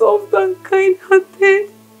being soft and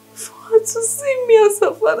kind-hearted for her to see me as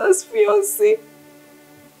her father's fiancé.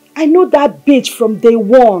 I know that bitch from day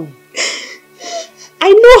one.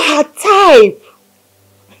 I know her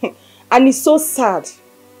type. And it's so sad.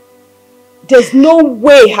 There's no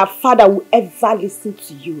way her father will ever listen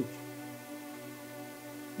to you.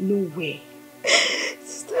 No way.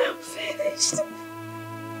 Sister, I'm finished.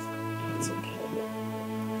 It's okay.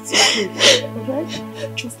 It's okay.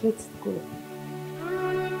 Alright? Just let it go.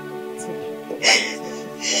 It's okay.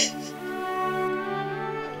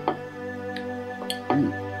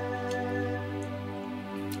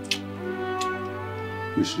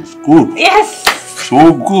 This is good. Yes!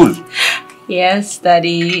 So good. Yes,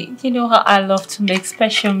 Daddy. You know how I love to make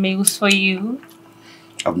special meals for you.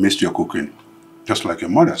 I've missed your cooking, just like your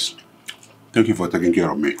mother's. Thank you for taking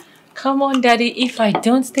care of me. Come on, Daddy. If I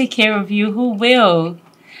don't take care of you, who will?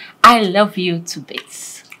 I love you to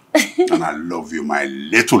bits. And I love you, my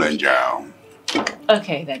little angel.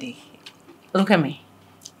 Okay, Daddy. Look at me.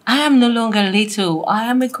 I am no longer little. I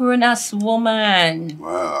am a grown-ass woman.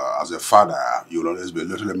 Well, as a father, you'll always be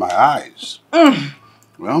little in my eyes.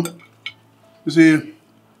 Well, you see,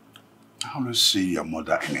 I always see your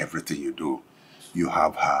mother in everything you do. You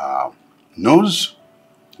have her nose,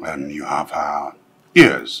 and you have her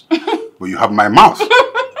ears, but you have my mouth.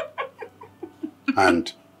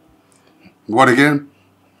 And what again?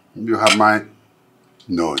 You have my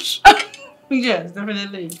nose. Yes,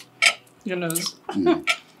 definitely. Your nose.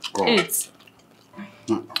 Oh. It's.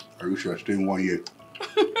 I wish you were staying 1 year.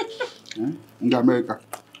 In America.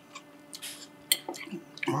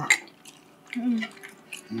 Oh.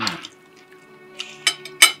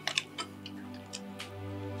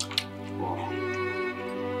 Oh.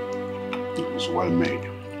 It's well made.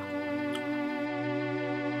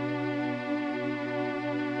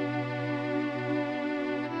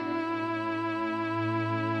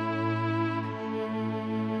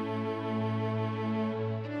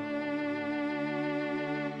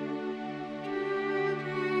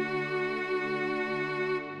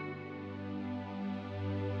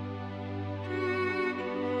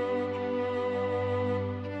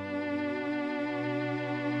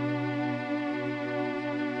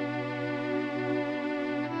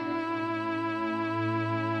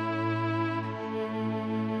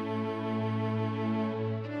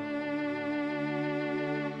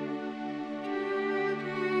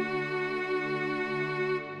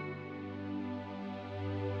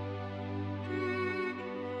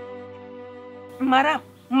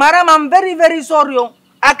 Madam, I'm very, very sorry.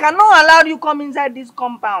 I cannot allow you come inside this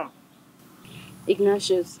compound.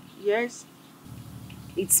 Ignatius. Yes?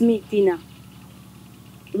 It's me, Tina.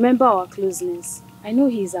 Remember our closeness. I know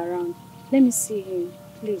he's around. Let me see him,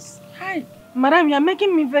 please. Hi. Madam, you're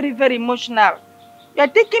making me very, very emotional. You're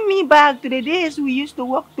taking me back to the days we used to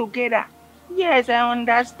work together. Yes, I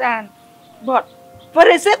understand. But for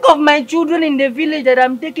the sake of my children in the village that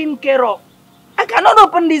I'm taking care of, I cannot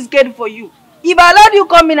open this gate for you. If I allowed you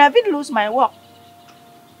come in, I will lose my work.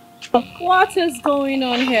 What is going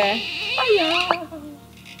on here?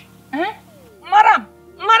 Huh? Madam,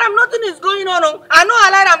 nothing is going on. I know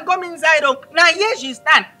Alara, I'm coming inside. Now here she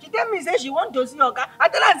stand. She tell me say she want to see Oga. I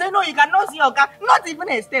tell her say no, you cannot see Oga. Not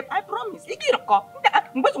even a step. I promise.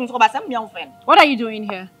 What are you doing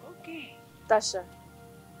here? Okay. Tasha,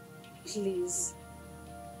 please.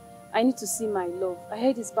 I need to see my love. I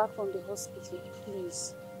heard he's back from the hospital.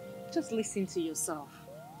 Please. Just listen to yourself.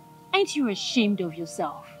 Ain't you ashamed of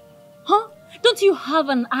yourself? Huh? Don't you have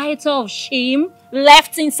an iota of shame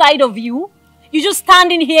left inside of you? You just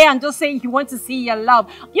standing here and just saying you want to see your love.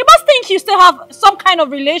 You must think you still have some kind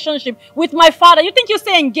of relationship with my father. You think you're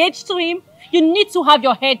still engaged to him? You need to have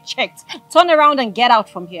your head checked. Turn around and get out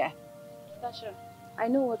from here. Tasha, I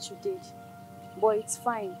know what you did, but it's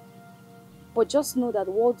fine. But just know that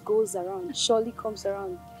what goes around surely comes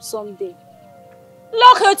around someday.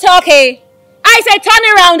 Look who talking. I say turn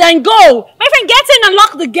around and go. My friend, get in and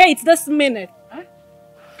lock the gate this minute. Huh?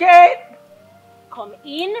 Gate. Come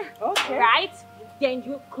in, Okay. right? Then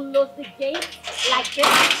you close the gate like this.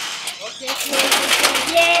 Okay, close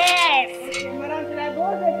the gate. Yes. Okay, madam, should I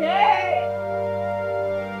go the gate?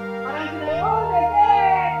 Madam, should I go the gate?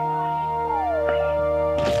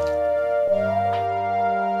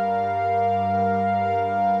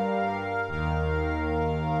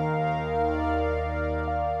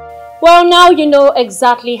 Well, now you know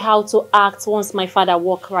exactly how to act once my father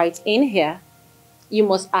walks right in here. You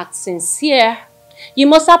must act sincere. You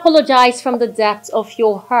must apologize from the depth of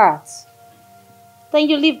your heart. Then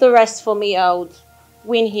you leave the rest for me. I would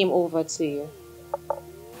win him over to you.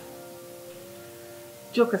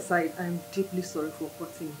 Joke aside, I'm deeply sorry for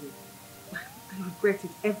hurting you. I regret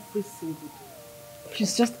it every single day.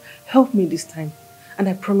 Please just help me this time, and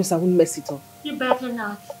I promise I won't mess it up. You better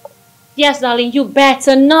not. Yes, darling, you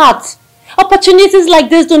better not. Opportunities like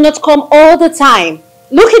this do not come all the time.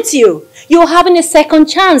 Look at you. You're having a second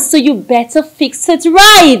chance, so you better fix it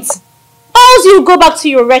right. Or else you'll go back to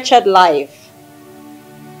your wretched life.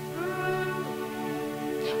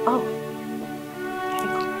 Oh.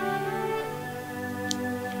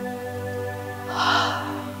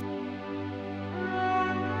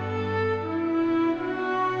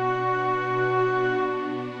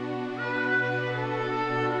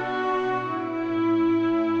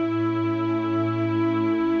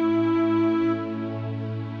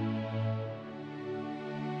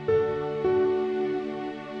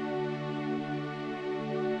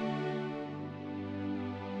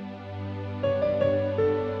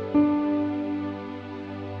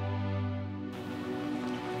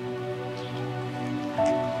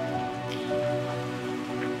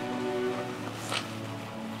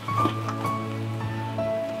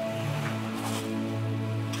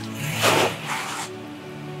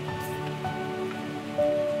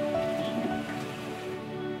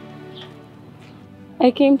 I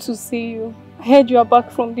came to see you. I heard you are back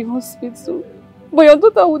from the hospital. But your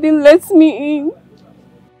daughter wouldn't let me in.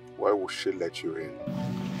 Why would she let you in?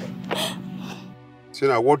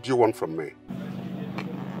 Tina, what do you want from me?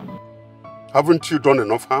 Haven't you done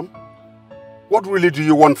enough harm? What really do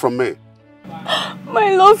you want from me?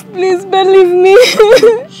 My love, please believe me.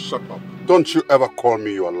 Shut up. Don't you ever call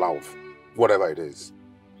me your love, whatever it is.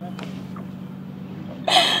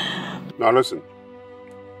 Now listen,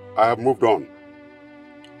 I have moved on.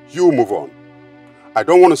 You move on. I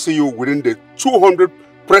don't want to see you within the 200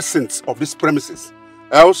 precincts of this premises.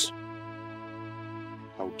 Else,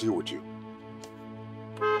 I'll deal with you.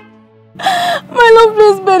 My love,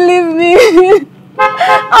 please believe me.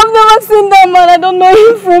 I've never seen that man. I don't know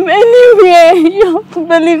him from anywhere. You have to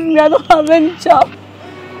believe me. I don't have any job.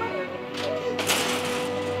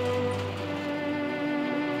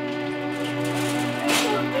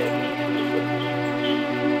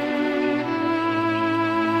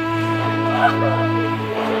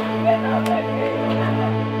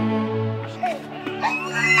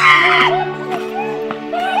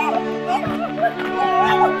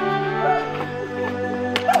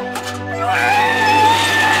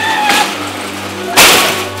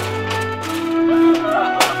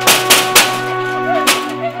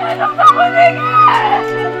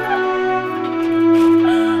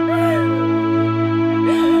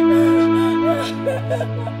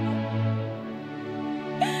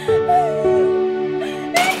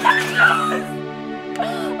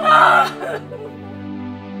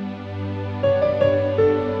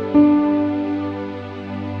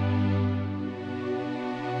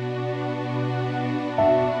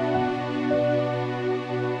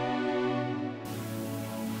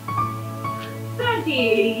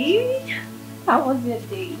 Daddy, how was your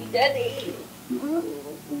day, Daddy?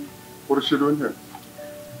 What is she doing here?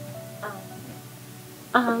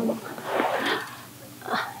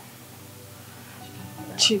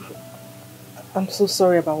 Chief, I'm so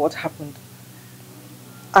sorry about what happened.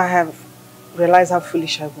 I have realized how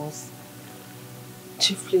foolish I was.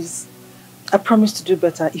 Chief, please, I promise to do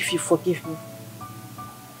better if you forgive me.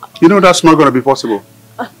 You know that's not going to be possible.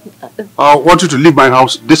 I want you to leave my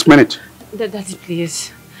house this minute. Daddy,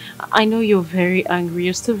 please. I know you're very angry.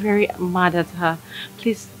 You're still very mad at her.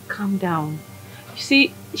 Please, calm down. You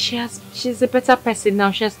see, she's a better person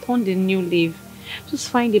now. She has turned a new leaf. Just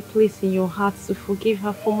find a place in your heart to forgive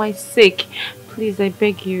her for my sake. Please, I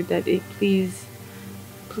beg you, Daddy. Please.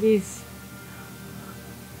 Please.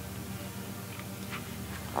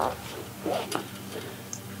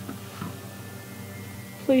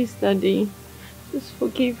 Please, Daddy. Just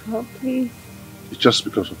forgive her, please. It's just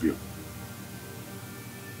because of you.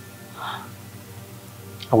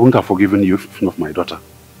 I wouldn't have forgiven you if not my daughter.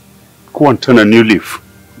 Go and turn a new leaf.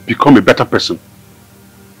 Become a better person.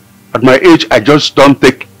 At my age, I just don't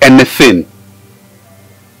take anything.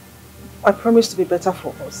 I promise to be better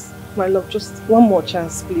for us. My love, just one more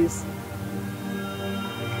chance, please.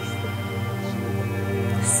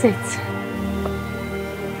 Sit.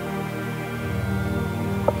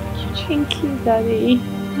 Thank you, Daddy.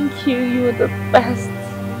 Thank you. You are the best.